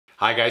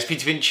Hi guys,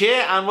 Peter Finch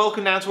here and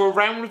welcome now to a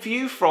round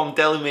review from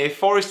Delamere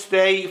Forest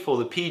today for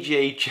the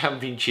PGA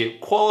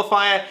Championship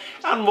Qualifier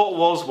and what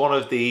was one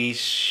of the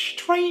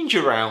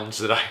stranger rounds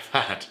that I've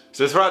had.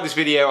 So throughout this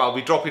video I'll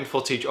be dropping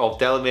footage of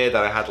Delamere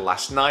that I had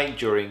last night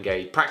during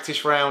a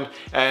practice round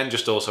and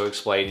just also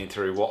explaining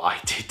through what I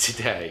did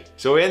today.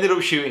 So we ended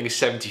up shooting a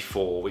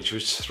 74, which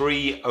was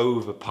 3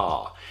 over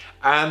par.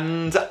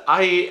 And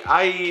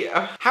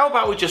how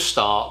about we just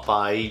start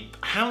by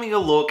having a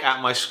look at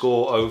my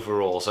score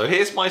overall. So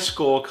here's my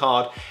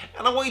scorecard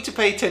and I want you to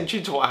pay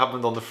attention to what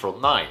happened on the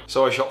front nine.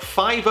 So I shot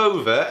 5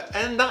 over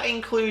and that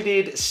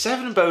included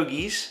 7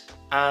 bogeys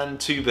and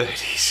 2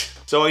 birdies.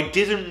 So I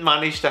didn't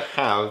manage to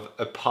have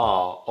a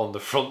par on the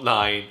front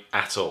nine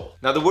at all.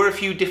 Now there were a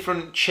few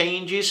different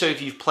changes. So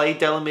if you've played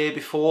Delamere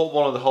before,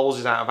 one of the holes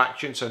is out of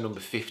action, so number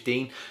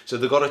 15. So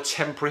they've got a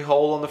temporary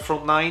hole on the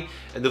front nine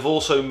and they've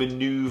also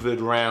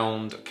maneuvered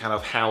around kind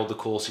of how the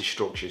course is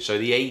structured. So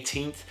the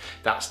 18th,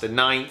 that's the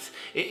 9th.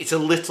 It's a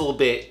little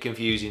bit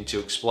confusing to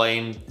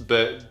explain,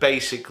 but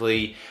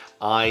basically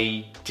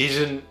I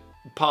didn't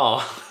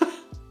par.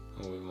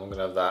 I'm gonna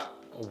have that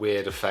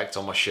weird effect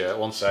on my shirt,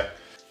 one sec.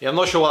 Yeah, I'm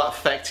not sure what that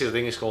effect is. I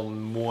think it's called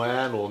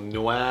noir or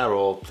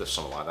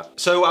something like that.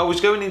 So I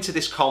was going into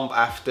this comp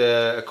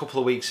after a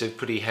couple of weeks of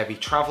pretty heavy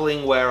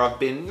traveling where I've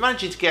been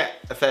managing to get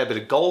a fair bit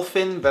of golf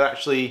in, but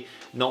actually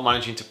not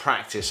managing to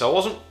practice. So I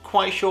wasn't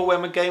quite sure where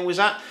my game was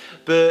at,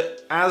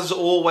 but as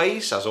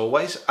always,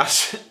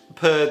 as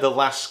per the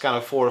last kind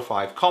of 4 or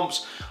 5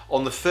 comps,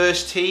 on the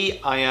first tee,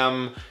 I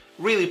am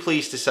really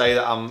pleased to say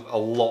that I'm a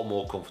lot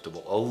more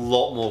comfortable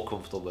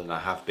than I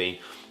have been.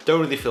 Don't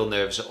really feel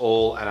nervous at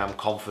all and I'm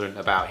confident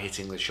about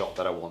hitting the shot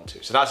that I want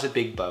to. So that's a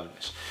big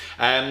bonus.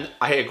 I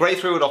hit a great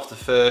through it off the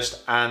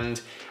first and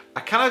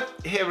I kind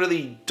of hit a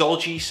really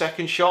dodgy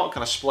second shot,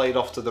 kind of splayed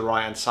off to the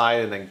right hand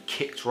side and then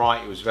kicked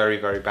right. It was very,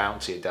 very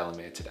bouncy at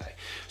Delamere today.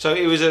 So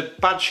it was a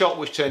bad shot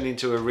which turned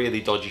into a really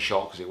dodgy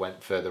shot because it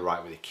went further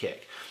right with a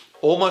kick.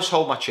 Almost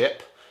hold my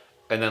chip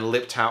and then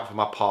lipped out for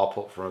my par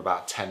putt from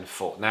about 10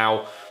 foot.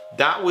 Now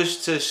that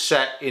was to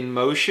set in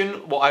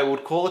motion what I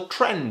would call a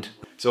trend.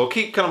 So I'll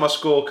keep kind of my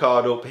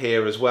scorecard up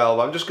here as well.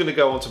 But I'm just going to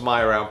go onto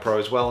my round pro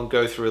as well and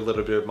go through a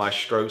little bit of my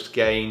strokes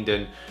gained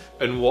and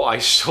what I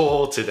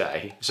saw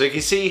today. So you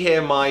can see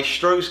here my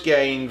strokes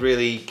gained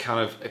really kind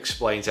of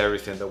explains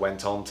everything that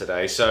went on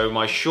today. So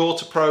my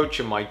short approach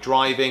and my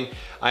driving,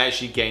 I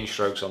actually gained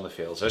strokes on the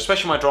field. So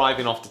especially my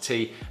driving off the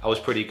tee, I was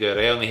pretty good.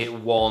 I only hit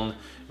 1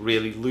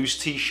 really loose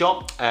tee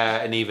shot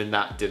and even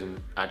that didn't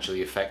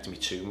actually affect me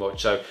too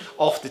much. So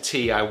off the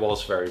tee I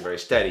was very, very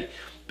steady.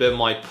 But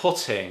my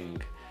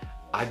putting,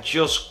 I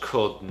just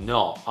could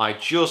not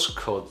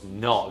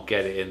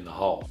get it in the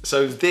hole.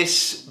 So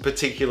this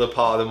particular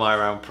part of the My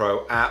Round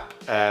Pro app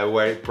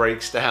where it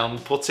breaks down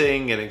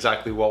putting and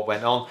exactly what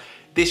went on,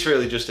 this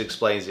really just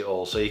explains it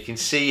all. So you can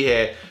see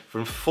here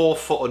from 4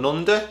 foot and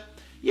under,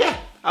 yeah,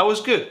 I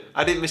was good.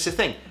 I didn't miss a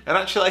thing. And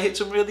actually I hit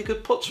some really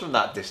good putts from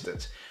that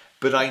distance,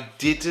 but I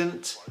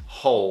didn't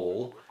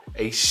hole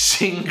a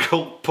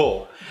single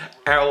putt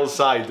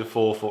outside the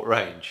 4 foot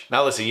range.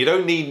 Now listen, you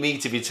don't need me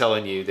to be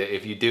telling you that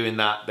if you're doing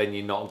that, then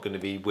you're not going to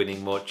be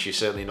winning much. You're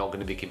certainly not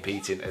going to be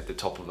competing at the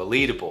top of a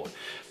leaderboard.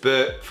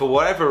 But for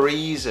whatever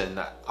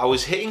reason, I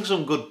was hitting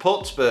some good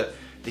putts, but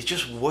they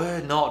just were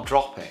not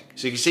dropping.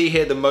 So you can see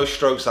here the most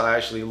strokes that I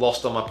actually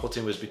lost on my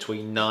putting was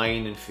between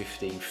 9 and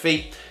 15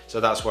 feet. So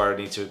that's where I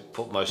need to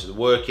put most of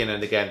the work in,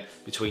 and again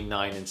between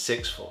 9 and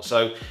 6 foot.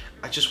 So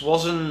I just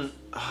wasn't.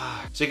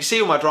 So you can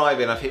see on my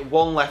driving, I've hit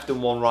 1 left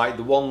and 1 right.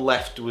 The 1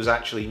 left was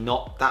actually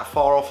not that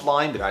far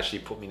offline, but actually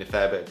put me in a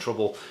fair bit of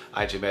trouble.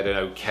 I actually made an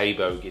okay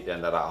bogey at the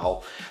end of that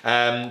hole.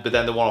 But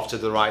then the 1 off to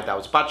the right, that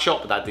was a bad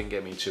shot, but that didn't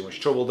get me in too much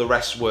trouble. The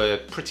rest were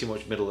pretty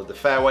much middle of the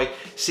fairway.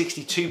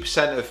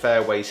 62% of the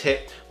fairways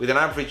hit with an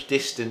average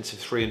distance of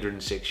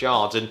 306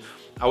 yards. And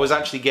I was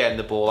actually getting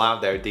the ball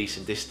out there a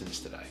decent distance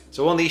today.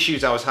 So one of the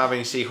issues I was having,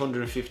 you see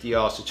 150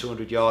 yards to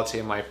 200 yards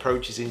here, my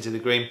approaches into the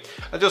green,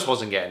 I just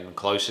wasn't getting them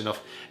close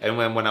enough. And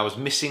when I was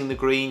missing the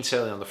green,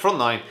 certainly on the front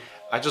nine,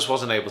 I just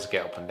wasn't able to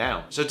get up and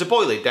down. So to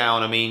boil it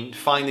down, I mean,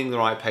 finding the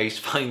right pace,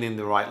 finding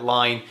the right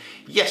line,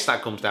 yes,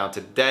 that comes down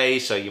to the day,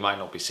 so you might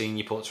not be seeing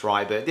your putts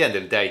right, but at the end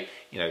of the day,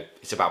 you know,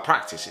 it's about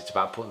practice. It's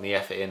about putting the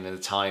effort in and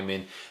the time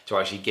in to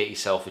actually get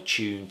yourself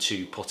attuned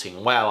to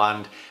putting well.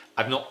 And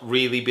I've not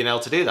really been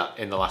able to do that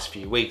in the last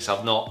few weeks.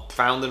 I've not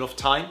found enough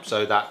time,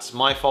 so that's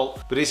my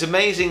fault. But it's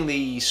amazing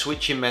the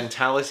switching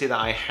mentality that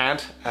I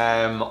had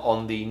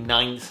on the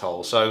 9th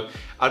hole. So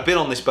I'd been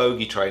on this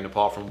bogey train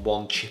apart from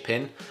 1 chip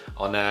in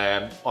on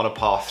a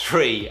par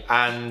 3,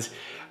 and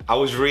I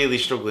was really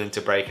struggling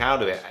to break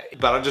out of it.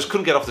 But I just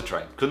couldn't get off the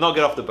train, could not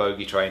get off the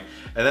bogey train.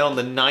 And then on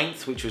the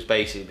 9th, which was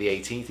basically the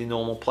 18th in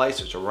normal play,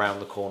 so it's around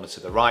the corner to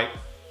the right,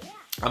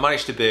 I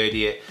managed to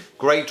birdie it.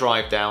 Great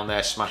drive down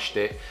there, smashed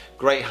it.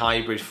 Great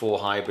hybrid, 4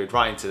 hybrid,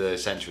 right into the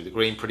centre of the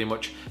green pretty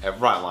much,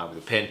 right in line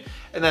with the pin,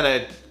 and then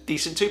a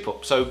decent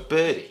 2-putt, so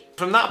birdie.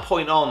 From that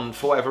point on,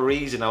 for whatever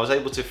reason, I was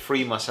able to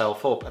free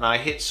myself up and I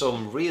hit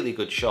some really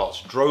good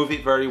shots, drove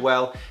it very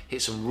well,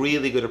 hit some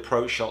really good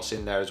approach shots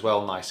in there as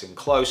well, nice and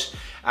close,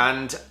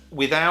 and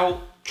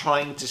without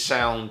trying to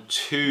sound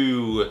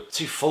too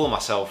full of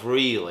myself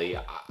really,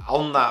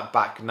 on that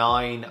back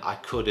 9 I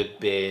could have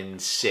been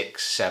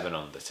 6, 7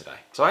 under today.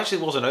 So I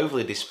actually wasn't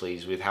overly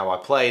displeased with how I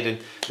played, and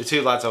the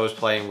 2 lads I was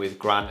playing with,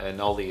 Grant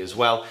and Ollie as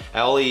well.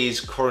 Ollie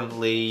is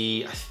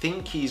currently, I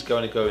think he's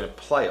going to go in a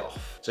playoff.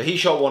 So he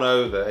shot 1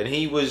 over and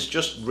he was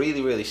just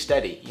really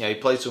steady. You know, he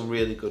played some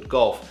really good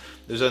golf.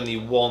 There's only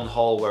 1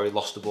 hole where he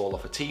lost the ball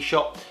off a tee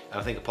shot, and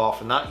I think apart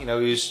from that, you know,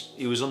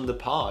 he was under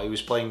par. He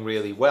was playing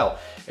really well,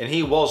 and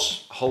he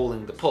was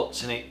holding the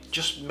putts, and it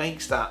just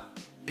makes that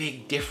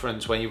big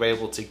difference when you're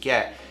able to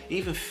get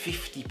even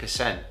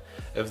 50%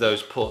 of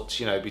those putts,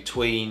 you know,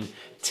 between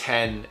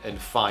 10 and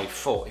 5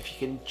 foot. If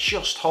you can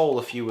just hole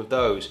a few of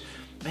those,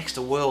 makes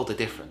the world of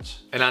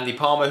difference. And Andy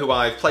Palmer, who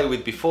I've played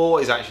with before,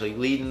 is actually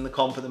leading the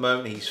comp at the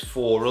moment. He's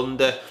 4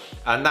 under,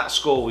 and that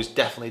score was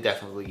definitely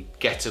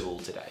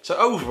gettable today. So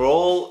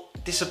overall,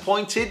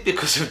 disappointed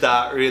because of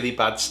that really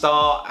bad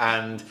start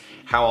and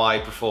how I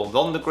performed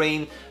on the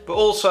green, but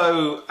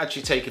also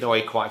actually taking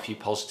away quite a few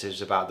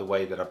positives about the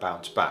way that I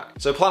bounced back.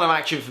 So plan of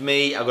action for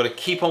me, I've got to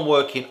keep on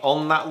working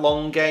on that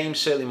long game.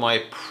 Certainly my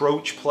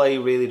approach play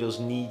really does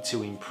need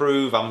to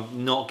improve.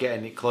 I'm not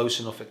getting it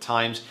close enough at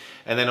times.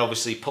 And then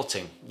obviously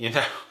putting, you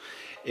know,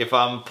 if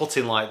I'm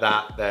putting like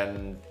that,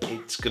 then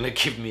it's gonna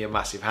give me a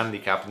massive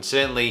handicap. And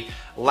certainly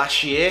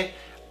last year,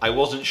 I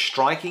wasn't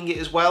striking it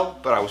as well,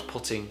 but I was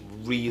putting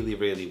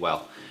really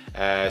well.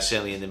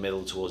 Certainly in the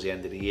middle towards the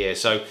end of the year.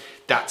 So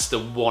that's the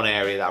one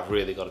area that I've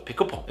really got to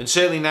pick up on. And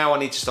certainly now I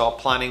need to start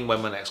planning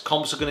when my next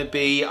comps are going to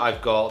be.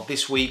 I've got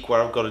this week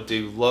where I've got to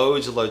do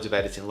loads of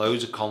editing,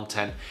 loads of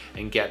content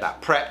and get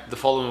that prep. The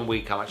following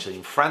week I'm actually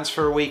in France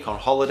for a week on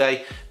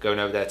holiday, going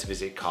over there to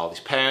visit Carly's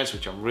parents,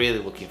 which I'm really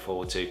looking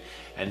forward to.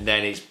 And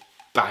then it's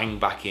bang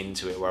back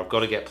into it where I've got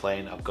to get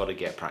playing, I've got to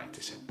get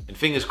practicing. And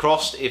fingers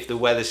crossed, if the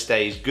weather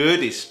stays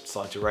good, it's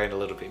starting to rain a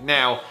little bit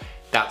now,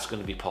 that's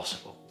going to be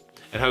possible.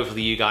 And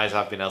hopefully you guys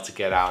have been able to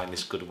get out in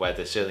this good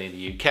weather, certainly in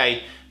the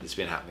UK, that's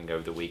been happening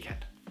over the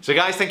weekend. So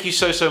guys, thank you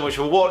so much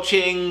for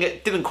watching.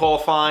 Didn't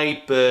qualify,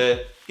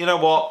 but you know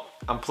what?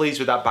 I'm pleased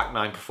with that back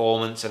 9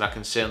 performance, and I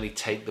can certainly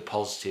take the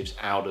positives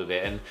out of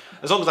it. And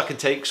as long as I can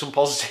take some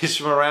positives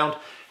from around,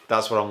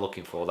 that's what I'm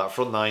looking for. That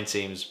front 9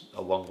 seems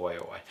a long way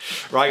away.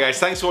 Right guys,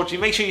 thanks for watching.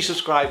 Make sure you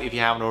subscribe if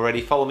you haven't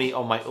already. Follow me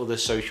on my other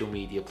social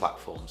media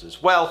platforms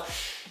as well.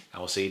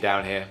 And we'll see you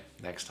down here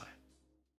next time.